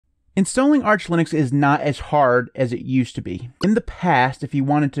Installing Arch Linux is not as hard as it used to be. In the past, if you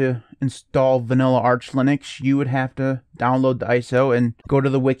wanted to install vanilla Arch Linux, you would have to download the ISO and go to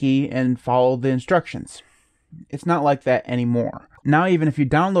the wiki and follow the instructions. It's not like that anymore. Now, even if you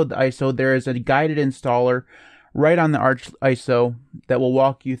download the ISO, there is a guided installer right on the Arch ISO that will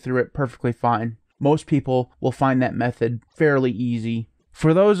walk you through it perfectly fine. Most people will find that method fairly easy.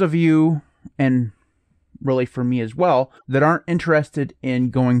 For those of you, and really for me as well, that aren't interested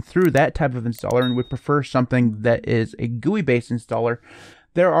in going through that type of installer and would prefer something that is a GUI-based installer,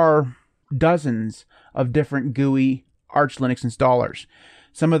 there are dozens of different GUI Arch Linux installers.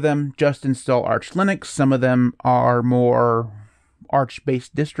 Some of them just install Arch Linux, some of them are more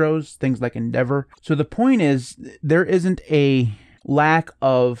Arch-based distros, things like Endeavor. So the point is, there isn't a lack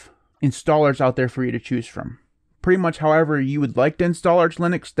of installers out there for you to choose from. Pretty much however you would like to install Arch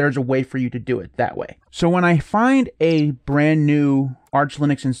Linux, there's a way for you to do it that way. So when I find a brand new Arch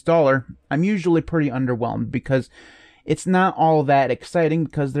Linux installer, I'm usually pretty underwhelmed because it's not all that exciting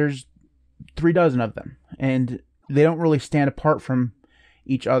because there's 3 dozen of them and they don't really stand apart from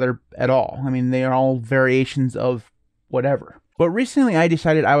each other at all. I mean, they are all variations of whatever. But recently I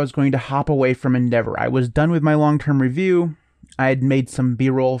decided I was going to hop away from Endeavor. I was done with my long-term review. I had made some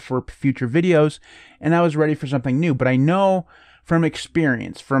B-roll for future videos, and I was ready for something new. But I know from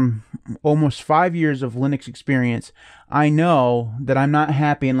experience, from almost 5 years of Linux experience, I know that I'm not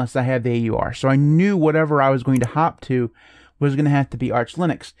happy unless I have the AUR. So I knew whatever I was going to hop to was going to have to be Arch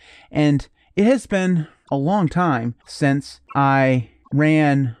Linux. And it has been a long time since I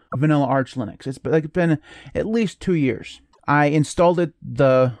ran vanilla Arch Linux. It's been at least 2 years. I installed it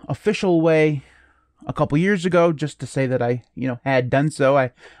the official way a couple years ago, just to say that I, had done so.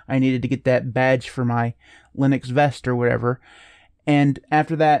 I needed to get that badge for my Linux vest or whatever. And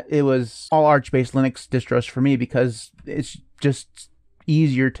after that, it was all Arch-based Linux distros for me because it's just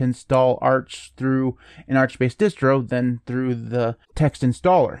easier to install Arch through an Arch-based distro than through the text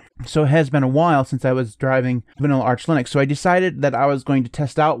installer. So it has been a while since I was driving vanilla Arch Linux. So I decided that I was going to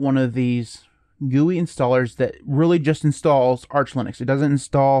test out one of these GUI installers that really just installs Arch Linux. It doesn't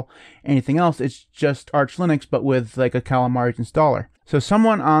install anything else. It's just Arch Linux, but with like a Calamares installer. So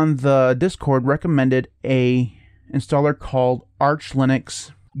someone on the Discord recommended a installer called Arch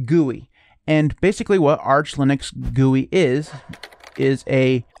Linux GUI. And basically what Arch Linux GUI is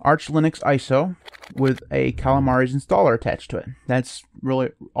a Arch Linux ISO with a Calamares installer attached to it. That's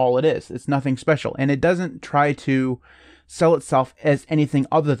really all it is. It's nothing special. And it doesn't try to sell itself as anything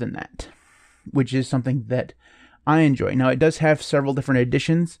other than that, which is something that I enjoy. Now, it does have several different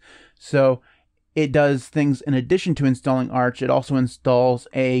editions, so it does things in addition to installing Arch. It also installs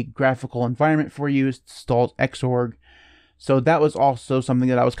a graphical environment for you, it installs Xorg. So that was also something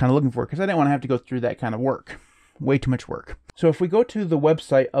that I was kind of looking for, because I didn't want to have to go through that kind of work. Way too much work. So if we go to the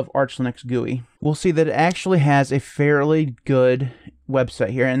website of Arch Linux GUI, we'll see that it actually has a fairly good website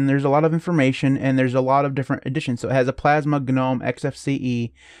here, and there's a lot of information, and there's a lot of different editions. So it has a Plasma, GNOME,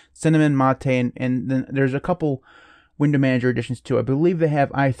 XFCE, Cinnamon, Mate, and then there's a couple window manager editions too. I believe they have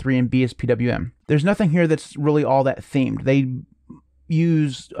i3 and BSPWM. There's nothing here that's really all that themed. They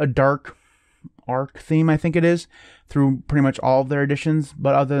use a dark arc theme, I think it is, through pretty much all of their editions,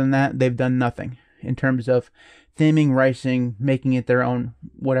 but other than that, they've done nothing in terms of theming, ricing, making it their own,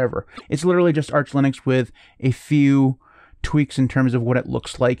 whatever. It's literally just Arch Linux with a few tweaks in terms of what it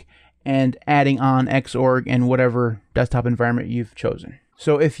looks like and adding on Xorg and whatever desktop environment you've chosen.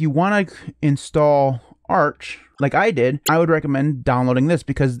 So if you want to install Arch, like I did, I would recommend downloading this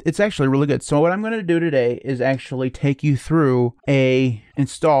because it's actually really good. So what I'm going to do today is actually take you through a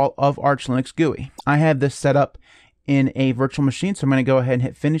install of Arch Linux GUI. I have this set up in a virtual machine, so I'm going to go ahead and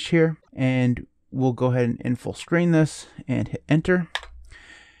hit finish here, and we'll go ahead and full screen this and hit enter,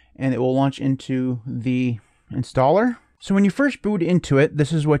 and it will launch into the installer. So when you first boot into it,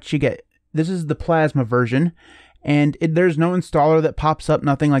 this is what you get. This is the Plasma version, and there's no installer that pops up,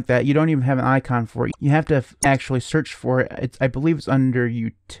 nothing like that. You don't even have an icon for it. You have to actually search for it. I believe it's under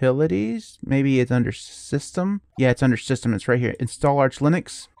Utilities. Maybe it's under System. Yeah, it's under System. It's right here. Install Arch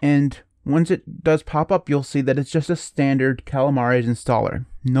Linux. And once it does pop up, you'll see that it's just a standard Calamares installer.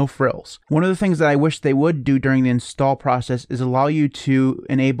 No frills. One of the things that I wish they would do during the install process is allow you to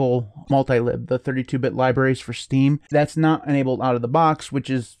enable multilib, the 32-bit libraries for Steam. That's not enabled out of the box, which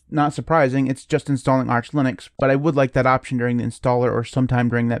is not surprising. It's just installing Arch Linux, but I would like that option during the installer or sometime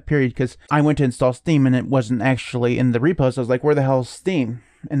during that period, because I went to install Steam and it wasn't actually in the repos. I was like, where the hell is Steam?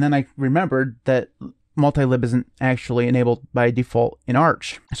 And then I remembered that multilib isn't actually enabled by default in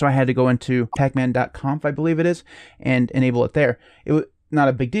Arch. So I had to go into pacman.conf, I believe it is, and enable it there. not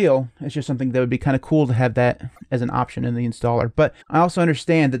a big deal. It's just something that would be kind of cool to have that as an option in the installer. But I also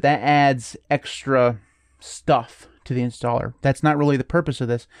understand that that adds extra stuff to the installer. That's not really the purpose of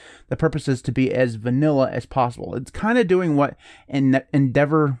this. The purpose is to be as vanilla as possible. It's kind of doing what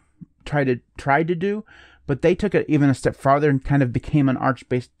Endeavor tried to do, but they took it even a step farther and kind of became an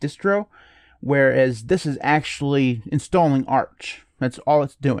Arch-based distro, whereas this is actually installing Arch. That's all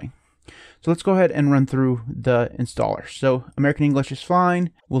it's doing. So let's go ahead and run through the installer. So American English is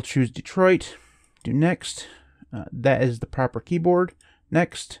fine. We'll choose Detroit. Do next. That is the proper keyboard.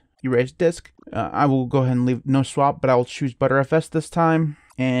 Next. Erase disk. I will go ahead and leave no swap, but I will choose ButterFS this time.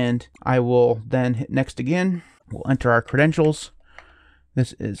 And I will then hit next again. We'll enter our credentials.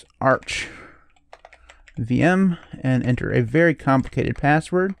 This is Arch VM and enter a very complicated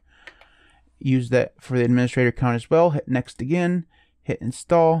password. Use that for the administrator account as well. Hit next again. Hit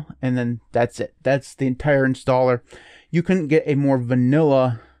install, and then that's it. That's the entire installer. You couldn't get a more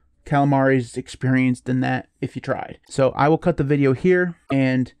vanilla Calamari's experience than that if you tried. So I will cut the video here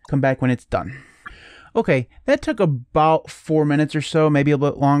and come back when it's done. Okay, that took about 4 minutes or so, maybe a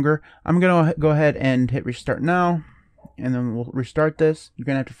bit longer. I'm gonna go ahead and hit restart now, and then we'll restart this. You're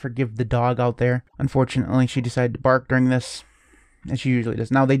gonna have to forgive the dog out there. Unfortunately, she decided to bark during this, as she usually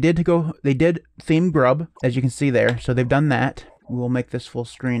does. Now they did theme grub, as you can see there, so they've done that. We will make this full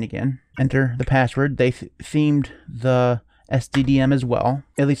screen again. Enter the password. They themed the SDDM as well,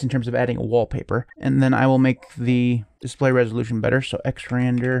 at least in terms of adding a wallpaper. And then I will make the display resolution better. So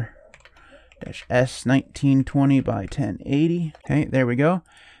xrender -S 1920 by 1080. Okay, there we go.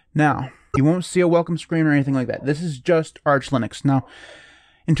 Now, you won't see a welcome screen or anything like that. This is just Arch Linux. Now,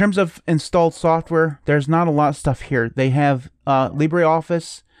 in terms of installed software, there's not a lot of stuff here. They have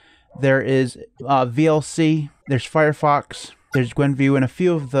LibreOffice, there is VLC, there's Firefox, there's GwenView, and a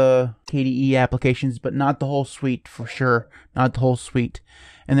few of the KDE applications, but not the whole suite for sure. Not the whole suite.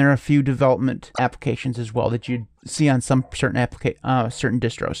 And there are a few development applications as well that you'd see on some certain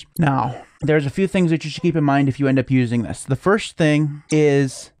distros. Now, there's a few things that you should keep in mind if you end up using this. The first thing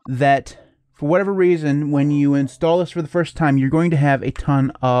is that for whatever reason, when you install this for the first time, you're going to have a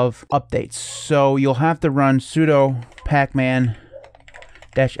ton of updates. So you'll have to run sudo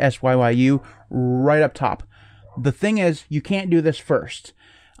pacman-syyuu right up top. The thing is, you can't do this first.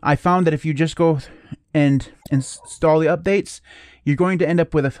 I found that if you just go and install the updates, you're going to end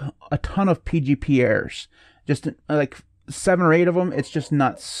up with a ton of PGP errors. Just like 7 or 8 of them. It's just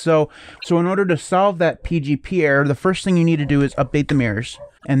nuts. So in order to solve that PGP error, the first thing you need to do is update the mirrors.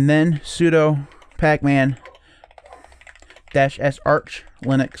 And then sudo pacman-s arch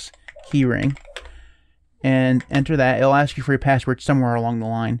linux keyring. And enter that. It'll ask you for your password somewhere along the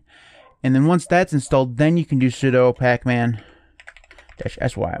line. And then once that's installed, then you can do sudo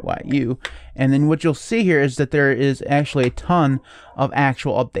pacman-syyuu. And then what you'll see here is that there is actually a ton of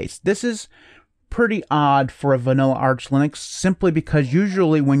actual updates. This is pretty odd for a vanilla Arch Linux, simply because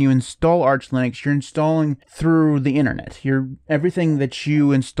usually when you install Arch Linux, you're installing through the internet. Everything that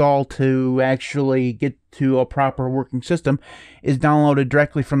you install to actually get to a proper working system is downloaded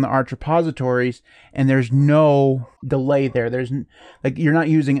directly from the Arch repositories, and there's no delay there. You're not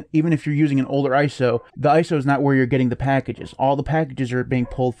using, even if you're using an older ISO, the ISO is not where you're getting the packages. All the packages are being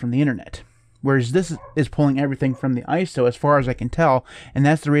pulled from the internet. Whereas this is pulling everything from the ISO, as far as I can tell, and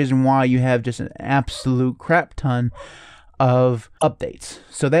that's the reason why you have just an absolute crap ton of updates.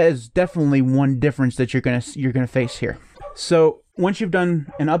 So that is definitely one difference that you're gonna face here. So once you've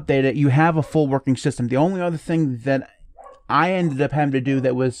done and updated it, you have a full working system. The only other thing that I ended up having to do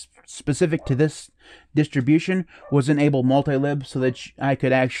that was specific to this distribution was enable multilib so that I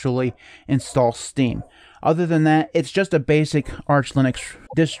could actually install Steam. Other than that, it's just a basic Arch Linux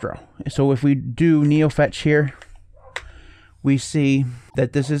distro. So if we do neofetch here, we see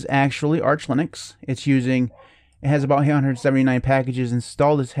that this is actually Arch Linux. It has about 179 packages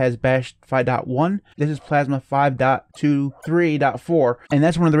installed. This has Bash 5.1. This is Plasma 5.23.4. And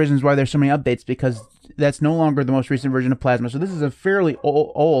that's one of the reasons why there's so many updates, because that's no longer the most recent version of Plasma. So this is a fairly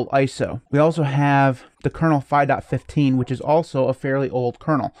old ISO. We also have the kernel 5.15, which is also a fairly old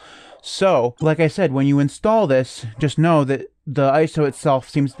kernel. So, like I said, when you install this, just know that the ISO itself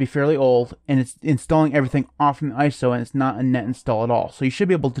seems to be fairly old, and it's installing everything off from the ISO, and it's not a net install at all. So you should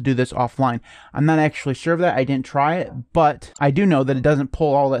be able to do this offline. I'm not actually sure of that. I didn't try it, but I do know that it doesn't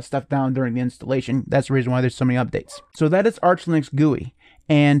pull all that stuff down during the installation. That's the reason why there's so many updates. So that is Arch Linux GUI,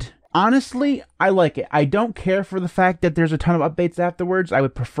 and honestly, I like it. I don't care for the fact that there's a ton of updates afterwards. I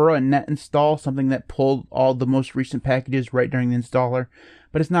would prefer a net install, something that pulled all the most recent packages right during the installer.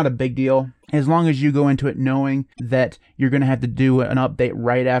 But it's not a big deal, as long as you go into it knowing that you're going to have to do an update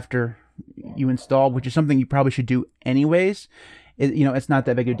right after you install, which is something you probably should do anyways. it's not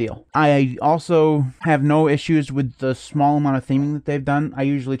that big a deal. I also have no issues with the small amount of theming that they've done. I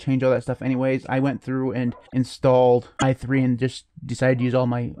usually change all that stuff anyways. I went through and installed i3 and just decided to use all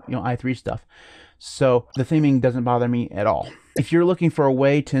my i3 stuff. So the theming doesn't bother me at all. If you're looking for a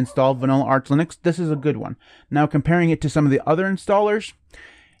way to install vanilla Arch Linux, this is a good one. Now, comparing it to some of the other installers,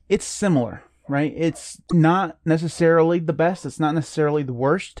 it's similar, right? It's not necessarily the best. It's not necessarily the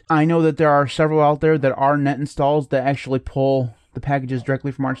worst. I know that there are several out there that are net installs that actually pull the packages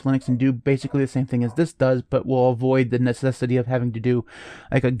directly from Arch Linux and do basically the same thing as this does, but will avoid the necessity of having to do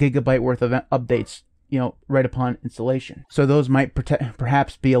like a gigabyte worth of updates, right upon installation. So those might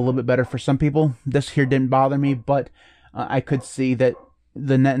perhaps be a little bit better for some people. This here didn't bother me, but I could see that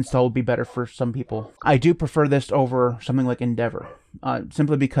the net install would be better for some people. I do prefer this over something like Endeavor,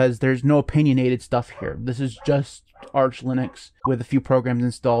 simply because there's no opinionated stuff here. This is just Arch Linux with a few programs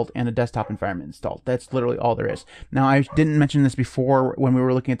installed and a desktop environment installed. That's literally all there is. Now, I didn't mention this before when we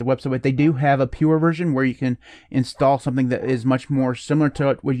were looking at the website, but they do have a pure version where you can install something that is much more similar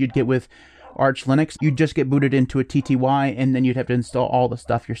to what you'd get with Arch Linux. You'd just get booted into a TTY and then you'd have to install all the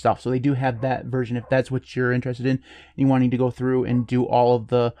stuff yourself. So they do have that version if that's what you're interested in, and you wanting to go through and do all of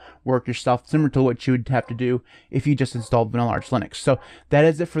the work yourself, similar to what you would have to do if you just installed vanilla Arch Linux. So that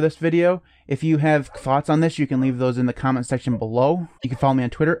is it for this video. If you have thoughts on this, you can leave those in the comment section below. You can follow me on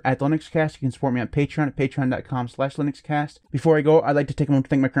Twitter at LinuxCast. You can support me on Patreon at patreon.com/LinuxCast. Before I go, I'd like to take a moment to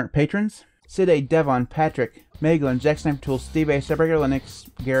thank my current patrons: Syd A, Devon, Patrick, Maeglin, Jack Sniper Tools, Styd A, CyberGuyLinux,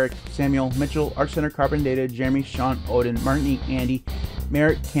 Garrick, Samuel, Mitchell, Archsinner, carnondated, Jeremy, Shaun, Odin, Martin E, Andy,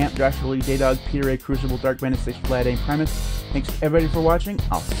 Marek, Camp, Joshua Lee, JDawg, Peter A, Crucible, Dark Bandit 6, Vlad A, Primus. Thanks everybody for watching.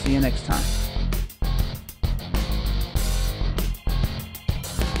 I'll see you next time.